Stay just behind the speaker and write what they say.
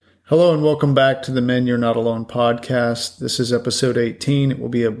Hello and welcome back to the Men You're Not Alone podcast. This is episode 18. It will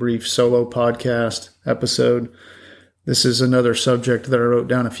be a brief solo podcast episode. This is another subject that I wrote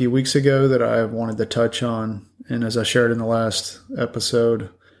down a few weeks ago that I wanted to touch on. And as I shared in the last episode,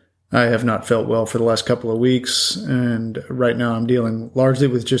 I have not felt well for the last couple of weeks. And right now I'm dealing largely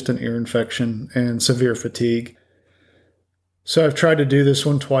with just an ear infection and severe fatigue. So I've tried to do this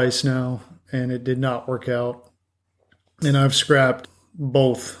one twice now and it did not work out. And I've scrapped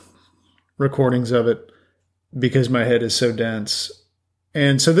both recordings of it because my head is so dense.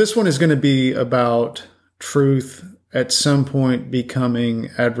 And so this one is going to be about truth at some point becoming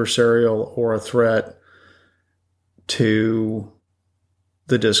adversarial or a threat to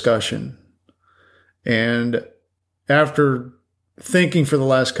the discussion. And after thinking for the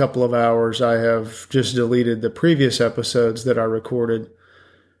last couple of hours, I have just deleted the previous episodes that I recorded.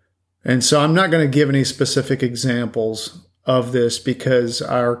 And so I'm not going to give any specific examples of this because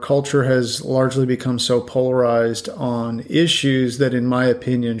our culture has largely become so polarized on issues that, in my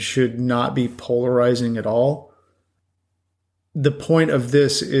opinion, should not be polarizing at all. The point of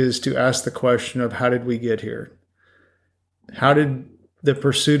this is to ask the question of how did we get here? How did the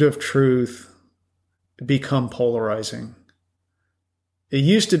pursuit of truth become polarizing? It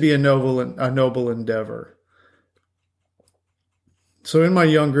used to be a noble endeavor. So in my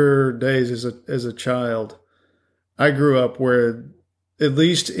younger days as a child, I grew up where, at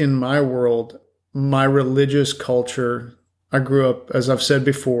least in my world, my religious culture, I grew up, as I've said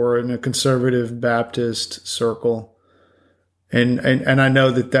before, in a conservative Baptist circle. And I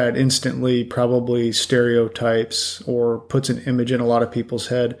know that instantly probably stereotypes or puts an image in a lot of people's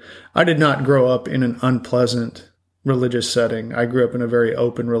head. I did not grow up in an unpleasant religious setting. I grew up in a very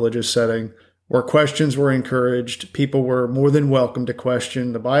open religious setting where questions were encouraged. People were more than welcome to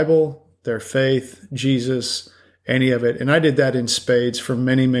question the Bible, their faith, Jesus, any of it. And I did that in spades for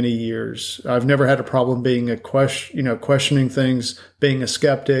many, many years. I've never had a problem being questioning things, being a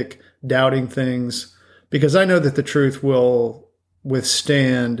skeptic, doubting things, because I know that the truth will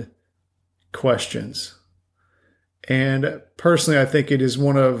withstand questions. And personally, I think it is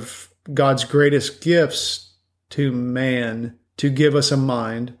one of God's greatest gifts to man to give us a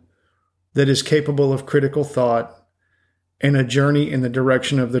mind that is capable of critical thought and a journey in the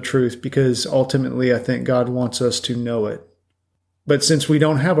direction of the truth, because ultimately I think God wants us to know it. But since we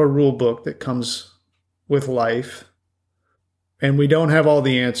don't have a rule book that comes with life, and we don't have all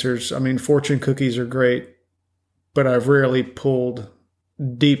the answers, I mean, fortune cookies are great, but I've rarely pulled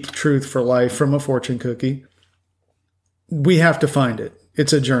deep truth for life from a fortune cookie. We have to find it.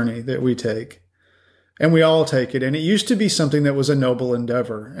 It's a journey that we take. And we all take it. And it used to be something that was a noble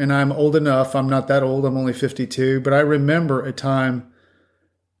endeavor. And I'm old enough. I'm not that old. I'm only 52. But I remember a time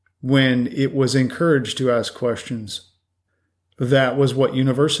when it was encouraged to ask questions. That was what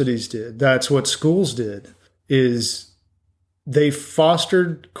universities did. That's what schools did, is they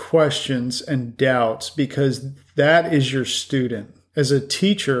fostered questions and doubts because that is your student. As a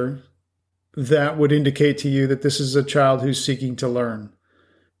teacher, that would indicate to you that this is a child who's seeking to learn.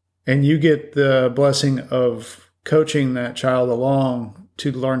 And you get the blessing of coaching that child along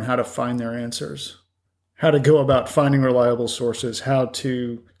to learn how to find their answers, how to go about finding reliable sources, how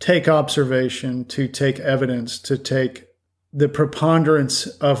to take observation, to take evidence, to take the preponderance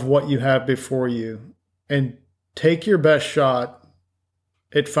of what you have before you and take your best shot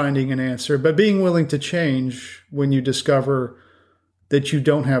at finding an answer, but being willing to change when you discover that you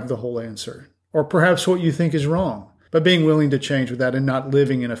don't have the whole answer, or perhaps what you think is wrong. But being willing to change with that and not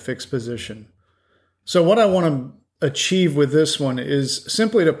living in a fixed position. So what I want to achieve with this one is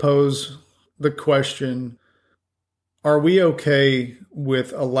simply to pose the question, are we okay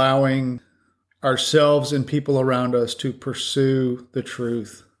with allowing ourselves and people around us to pursue the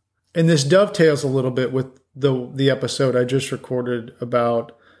truth? And this dovetails a little bit with the episode I just recorded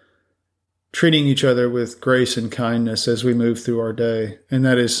about treating each other with grace and kindness as we move through our day. And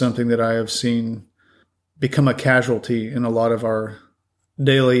that is something that I have seen become a casualty in a lot of our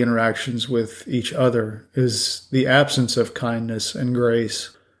daily interactions with each other, is the absence of kindness and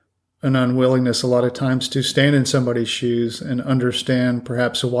grace, an unwillingness a lot of times to stand in somebody's shoes and understand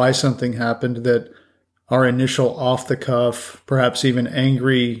perhaps why something happened that our initial off-the-cuff, perhaps even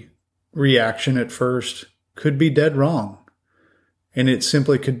angry reaction at first could be dead wrong. And it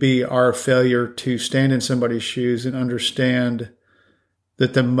simply could be our failure to stand in somebody's shoes and understand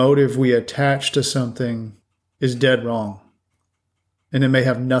that the motive we attach to something is dead wrong. And it may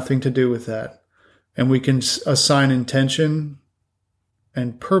have nothing to do with that. And we can assign intention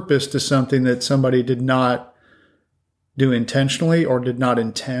and purpose to something that somebody did not do intentionally or did not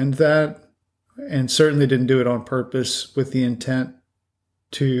intend that, and certainly didn't do it on purpose with the intent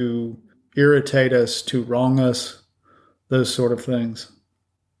to irritate us, to wrong us, those sort of things.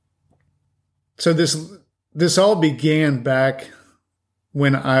 So this all began back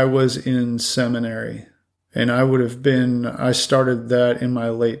when I was in seminary. And I started that in my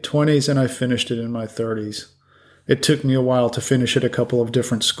late 20s and I finished it in my 30s. It took me a while to finish at a couple of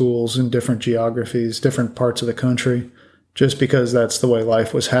different schools in different geographies, different parts of the country, just because that's the way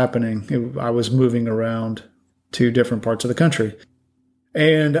life was happening. I was moving around to different parts of the country.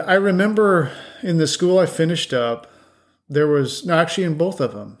 And I remember in the school I finished up, actually in both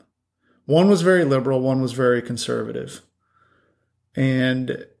of them, one was very liberal, one was very conservative.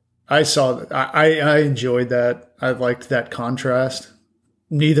 And I saw that. I enjoyed that. I liked that contrast.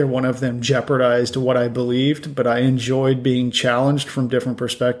 Neither one of them jeopardized what I believed, but I enjoyed being challenged from different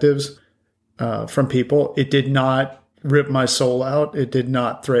perspectives from people. It did not rip my soul out. It did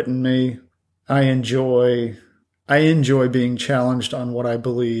not threaten me. I enjoy being challenged on what I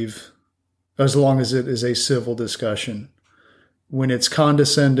believe, as long as it is a civil discussion. When it's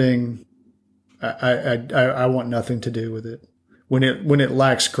condescending, I want nothing to do with it. When it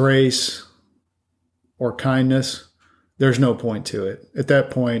lacks grace or kindness, there's no point to it. At that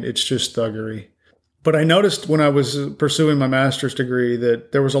point, it's just thuggery. But I noticed when I was pursuing my master's degree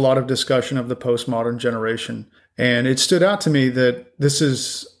that there was a lot of discussion of the postmodern generation. And it stood out to me that this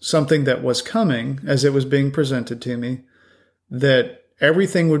is something that was coming as it was being presented to me, that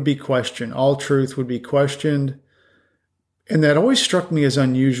everything would be questioned. All truth would be questioned. And that always struck me as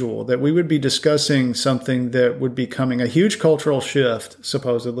unusual, that we would be discussing something that would be coming, a huge cultural shift,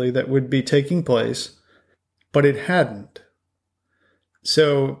 supposedly, that would be taking place, but it hadn't.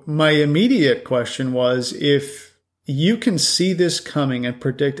 So my immediate question was, if you can see this coming and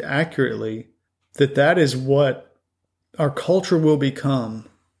predict accurately that is what our culture will become,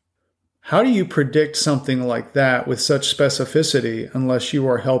 how do you predict something like that with such specificity unless you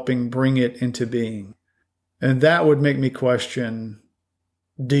are helping bring it into being? And that would make me question,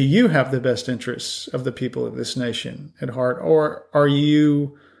 do you have the best interests of the people of this nation at heart? Or are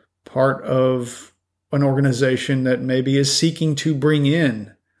you part of an organization that maybe is seeking to bring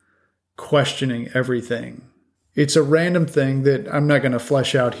in questioning everything? It's a random thing that I'm not going to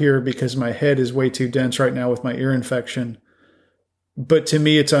flesh out here because my head is way too dense right now with my ear infection. But to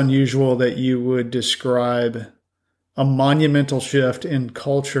me, it's unusual that you would describe a monumental shift in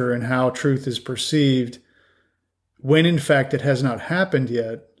culture and how truth is perceived when in fact it has not happened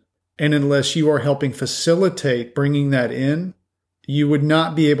yet. And unless you are helping facilitate bringing that in, you would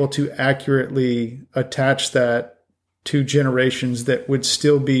not be able to accurately attach that to generations that would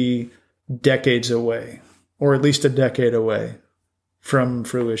still be decades away, or at least a decade away from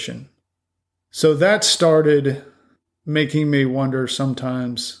fruition. So that started making me wonder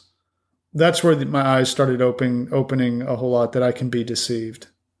sometimes. That's where my eyes started opening a whole lot, that I can be deceived.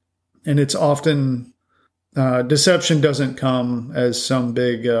 And it's often... deception doesn't come as some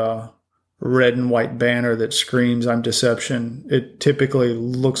big red and white banner that screams, I'm deception. It typically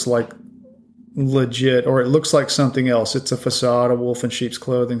looks like legit, or it looks like something else. It's a facade, a wolf in sheep's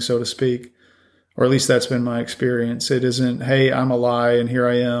clothing, so to speak. Or at least that's been my experience. It isn't, hey, I'm a lie and here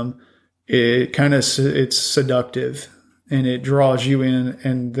I am. It's seductive and it draws you in,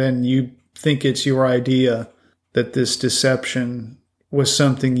 and then you think it's your idea that this deception was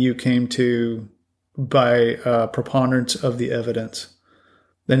something you came to by preponderance of the evidence.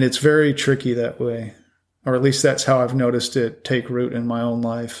 Then it's very tricky that way. Or at least that's how I've noticed it take root in my own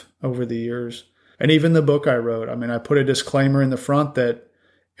life over the years. And even the book I wrote, I put a disclaimer in the front that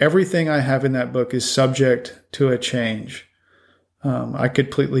everything I have in that book is subject to a change.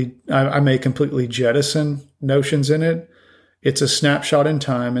 I may completely jettison notions in it. It's a snapshot in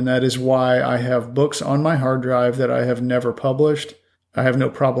time, and that is why I have books on my hard drive that I have never published. I have no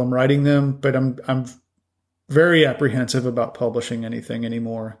problem writing them, but I'm very apprehensive about publishing anything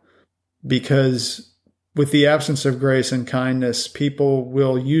anymore, because with the absence of grace and kindness, people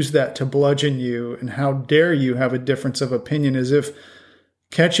will use that to bludgeon you. And how dare you have a difference of opinion, as if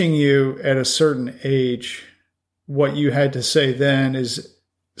catching you at a certain age, what you had to say then is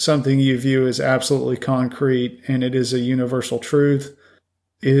something you view as absolutely concrete and it is a universal truth,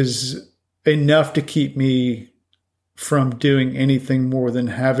 is enough to keep me from doing anything more than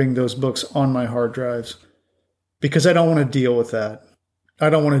having those books on my hard drives, because I don't want to deal with that. I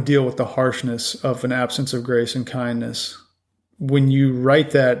don't want to deal with the harshness of an absence of grace and kindness. When you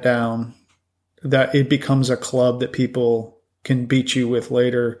write that down, that it becomes a club that people can beat you with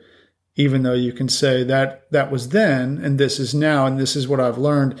later, even though you can say that was then and this is now and this is what I've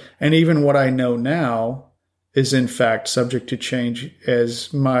learned. And even what I know now is in fact subject to change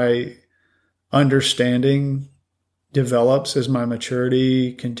as my understanding develops, as my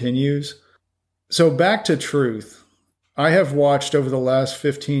maturity continues. So back to truth. I have watched over the last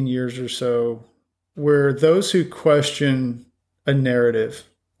 15 years or so where those who question a narrative,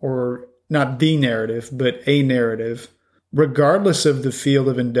 or not the narrative, but a narrative, regardless of the field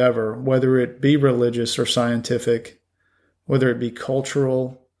of endeavor, whether it be religious or scientific, whether it be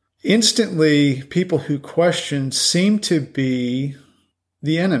cultural, instantly people who question seem to be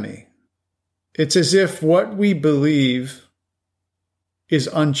the enemy. It's as if what we believe is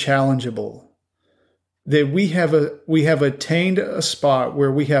unchallengeable, that we have attained a spot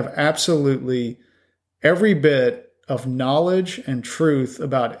where we have absolutely every bit of knowledge and truth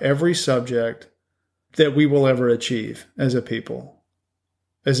about every subject that we will ever achieve as a people,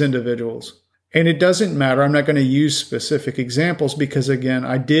 as individuals. And it doesn't matter. I'm not going to use specific examples because, again,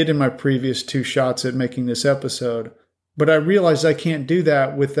 I did in my previous 2 shots at making this episode, but I realized I can't do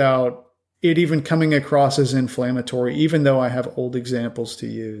that without it even coming across as inflammatory, even though I have old examples to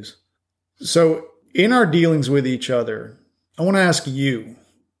use. So in our dealings with each other, I want to ask you,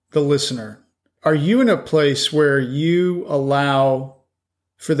 the listener, are you in a place where you allow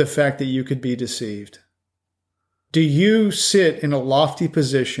for the fact that you could be deceived? Do you sit in a lofty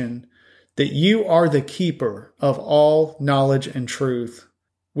position that you are the keeper of all knowledge and truth,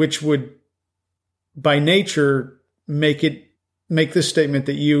 which would, by nature, make the statement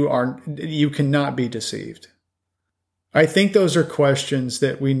that you cannot be deceived? I think those are questions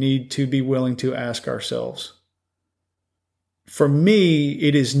that we need to be willing to ask ourselves. For me,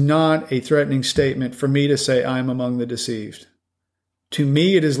 it is not a threatening statement for me to say I'm among the deceived. To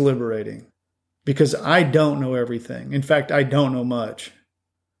me, it is liberating because I don't know everything. In fact, I don't know much.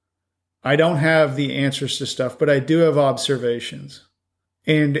 I don't have the answers to stuff, but I do have observations.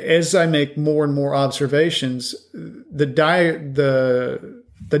 And as I make more and more observations, the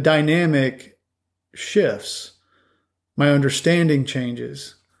dynamic shifts. My understanding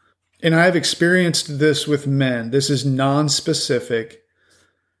changes. And I've experienced this with men. This is non-specific.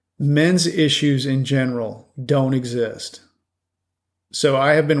 Men's issues in general don't exist. So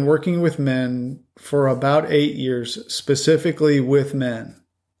I have been working with men for about 8 years, specifically with men.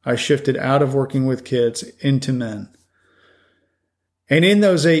 I shifted out of working with kids into men. And in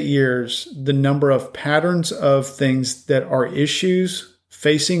those 8 years, the number of patterns of things that are issues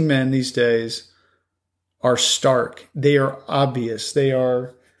facing men these days are stark. They are obvious. They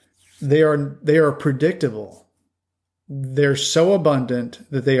are predictable. They're so abundant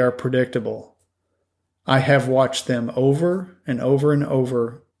that they are predictable. I have watched them over and over and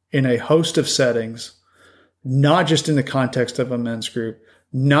over in a host of settings, not just in the context of a men's group,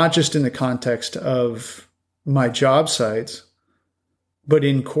 not just in the context of my job sites, but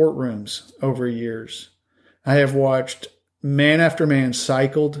in courtrooms over years. I have watched man after man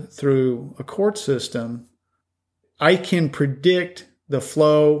cycled through a court system. I can predict the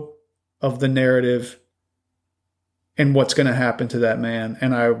flow of the narrative and what's going to happen to that man.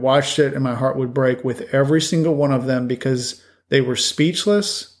 And I watched it and my heart would break with every single one of them because they were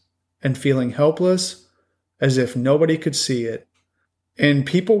speechless and feeling helpless as if nobody could see it. And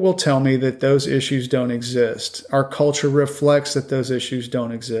people will tell me that those issues don't exist. Our culture reflects that those issues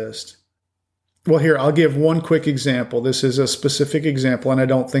don't exist. Well, here, I'll give one quick example. This is a specific example, and I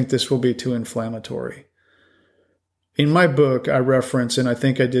don't think this will be too inflammatory. In my book, I reference, and I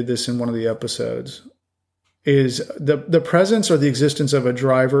think I did this in one of the episodes, is the presence or the existence of a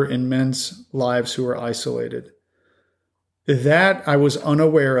driver in men's lives who are isolated. That I was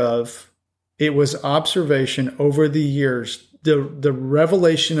unaware of. It was observation over the years. The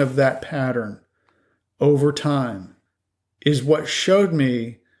revelation of that pattern over time is what showed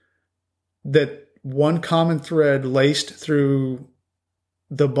me that one common thread laced through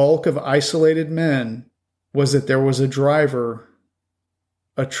the bulk of isolated men was that there was a driver,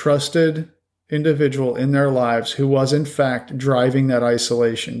 a trusted individual in their lives who was in fact driving that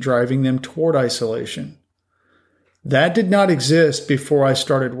isolation, driving them toward isolation. That did not exist before I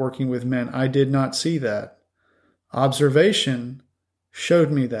started working with men. I did not see that. Observation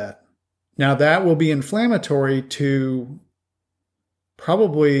showed me that. Now that will be inflammatory to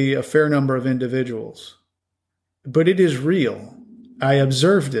probably a fair number of individuals, but it is real. I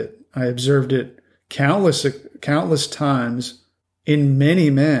observed it. I observed it countless times in many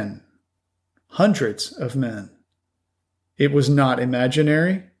men, hundreds of men. It was not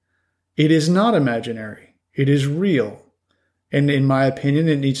imaginary. It is not imaginary. It is real. And in my opinion,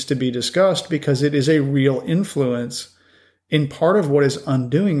 it needs to be discussed because it is a real influence in part of what is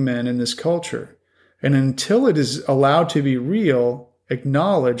undoing men in this culture. And until it is allowed to be real,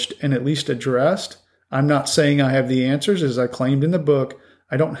 acknowledged, and at least addressed, I'm not saying I have the answers. As I claimed in the book,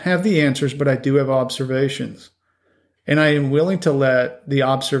 I don't have the answers, but I do have observations. And I am willing to let the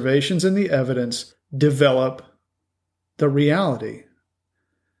observations and the evidence develop the reality.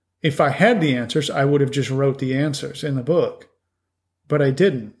 If I had the answers, I would have just wrote the answers in the book. But I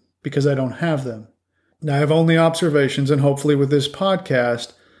didn't, because I don't have them. I have only observations, and hopefully with this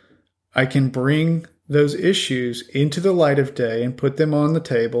podcast, I can bring those issues into the light of day and put them on the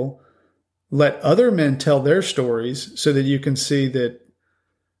table. Let other men tell their stories so that you can see that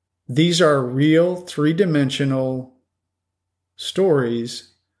these are real three-dimensional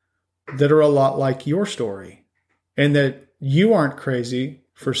stories that are a lot like your story, and that you aren't crazy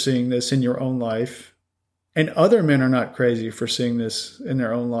for seeing this in your own life, and other men are not crazy for seeing this in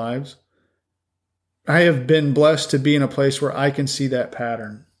their own lives. I have been blessed to be in a place where I can see that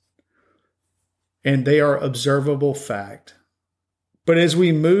pattern, and they are observable fact. But as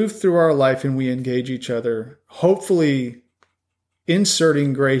we move through our life and we engage each other, hopefully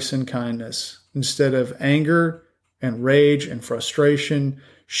inserting grace and kindness instead of anger and rage and frustration,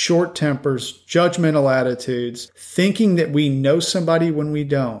 short tempers, judgmental attitudes, thinking that we know somebody when we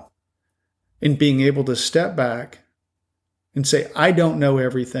don't, and being able to step back and say, I don't know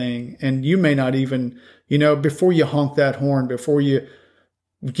everything, and you may not even, before you honk that horn, before you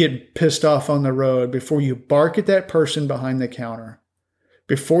get pissed off on the road, before you bark at that person behind the counter,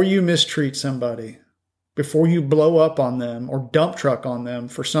 before you mistreat somebody, before you blow up on them or dump truck on them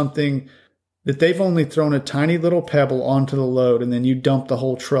for something that they've only thrown a tiny little pebble onto the load, and then you dump the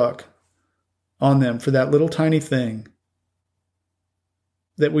whole truck on them for that little tiny thing,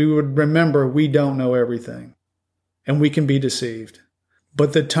 that we would remember we don't know everything and we can be deceived.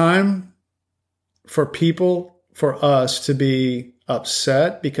 But the time for us to be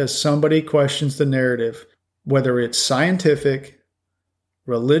upset because somebody questions the narrative, whether it's scientific,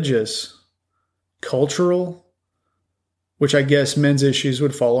 religious, cultural, which I guess men's issues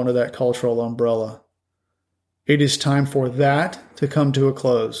would fall under that cultural umbrella. It is time for that to come to a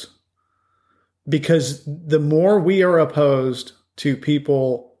close. Because the more we are opposed to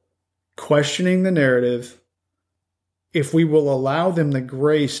people questioning the narrative, if we will allow them the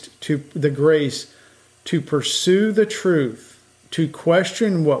grace to pursue the truth, to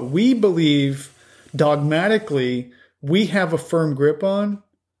question what we believe dogmatically we have a firm grip on,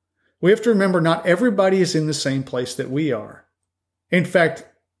 we have to remember not everybody is in the same place that we are. In fact,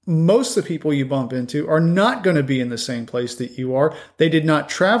 most of the people you bump into are not going to be in the same place that you are. They did not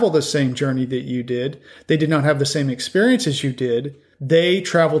travel the same journey that you did. They did not have the same experiences you did. They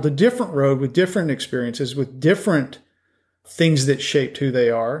traveled a different road with different experiences, with different things that shaped who they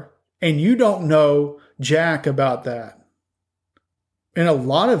are. And you don't know jack about that. And a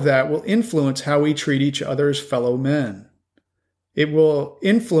lot of that will influence how we treat each other as fellow men. It will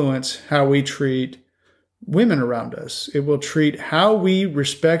influence how we treat women around us. It will treat how we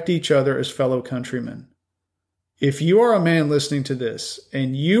respect each other as fellow countrymen. If you are a man listening to this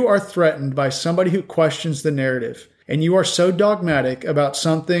and you are threatened by somebody who questions the narrative, and you are so dogmatic about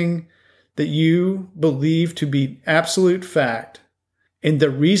something that you believe to be absolute fact, and the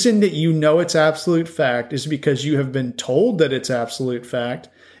reason that you know it's absolute fact is because you have been told that it's absolute fact,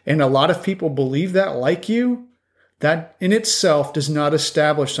 and a lot of people believe that like you, that in itself does not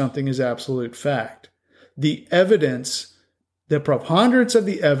establish something as absolute fact. The evidence, the preponderance of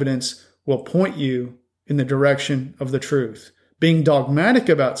the evidence will point you in the direction of the truth. Being dogmatic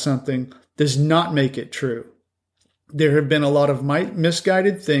about something does not make it true. There have been a lot of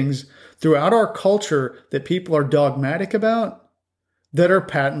misguided things throughout our culture that people are dogmatic about that are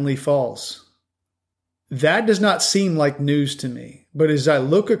patently false. That does not seem like news to me. But as I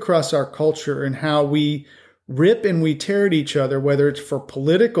look across our culture and how we rip and we tear at each other, whether it's for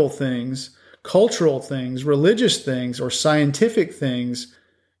political things, cultural things, religious things, or scientific things,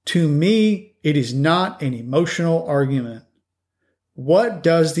 to me, it is not an emotional argument. What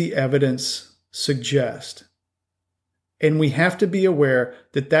does the evidence suggest? And we have to be aware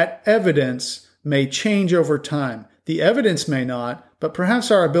that that evidence may change over time. The evidence may not, but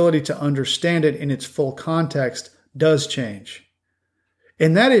perhaps our ability to understand it in its full context does change.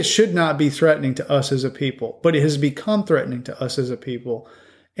 And that it should not be threatening to us as a people, but it has become threatening to us as a people.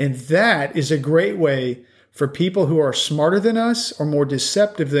 And that is a great way for people who are smarter than us or more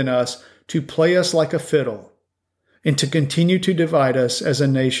deceptive than us to play us like a fiddle and to continue to divide us as a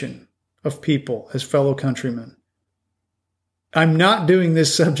nation of people, as fellow countrymen. I'm not doing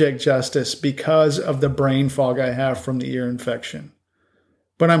this subject justice because of the brain fog I have from the ear infection.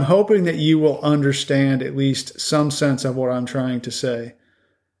 But I'm hoping that you will understand at least some sense of what I'm trying to say.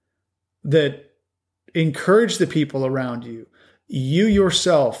 That encourage the people around you. You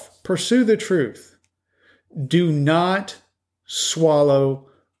yourself pursue the truth. Do not swallow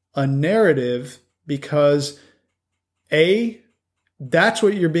a narrative because A, that's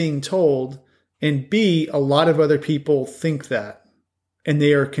what you're being told. And B, a lot of other people think that. And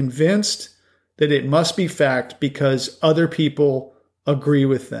they are convinced that it must be fact because other people agree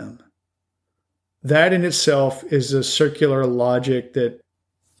with them. That in itself is a circular logic that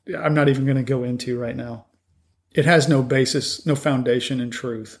I'm not even going to go into right now. It has no basis, no foundation in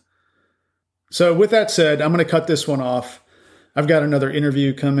truth. So with that said, I'm going to cut this one off. I've got another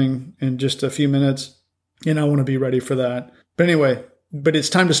interview coming in just a few minutes, and I want to be ready for that. But anyway, it's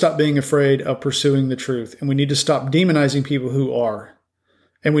time to stop being afraid of pursuing the truth, and we need to stop demonizing people who are.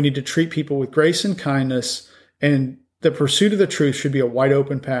 And we need to treat people with grace and kindness, and the pursuit of the truth should be a wide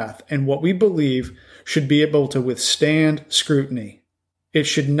open path, and what we believe should be able to withstand scrutiny. It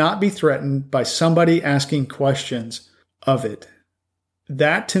should not be threatened by somebody asking questions of it.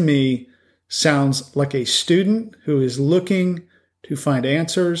 That, to me, sounds like a student who is looking to find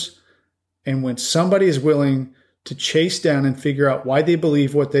answers, and when somebody is willing to chase down and figure out why they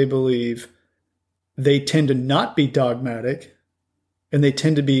believe what they believe, they tend to not be dogmatic, and they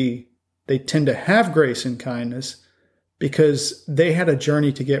tend to have grace and kindness because they had a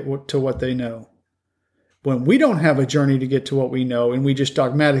journey to get to what they know. When we don't have a journey to get to what we know and we just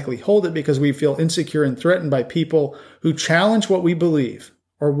dogmatically hold it because we feel insecure and threatened by people who challenge what we believe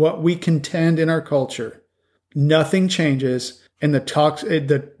or what we contend in our culture, nothing changes and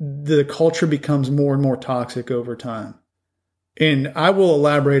the culture becomes more and more toxic over time. And I will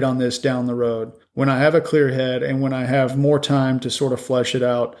elaborate on this down the road. When I have a clear head and when I have more time to sort of flesh it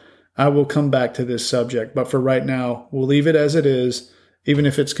out, I will come back to this subject. But for right now, we'll leave it as it is, even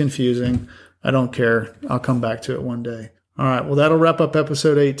if it's confusing. I don't care. I'll come back to it one day. All right. Well, that'll wrap up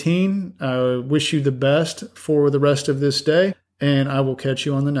episode 18. I wish you the best for the rest of this day, and I will catch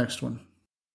you on the next one.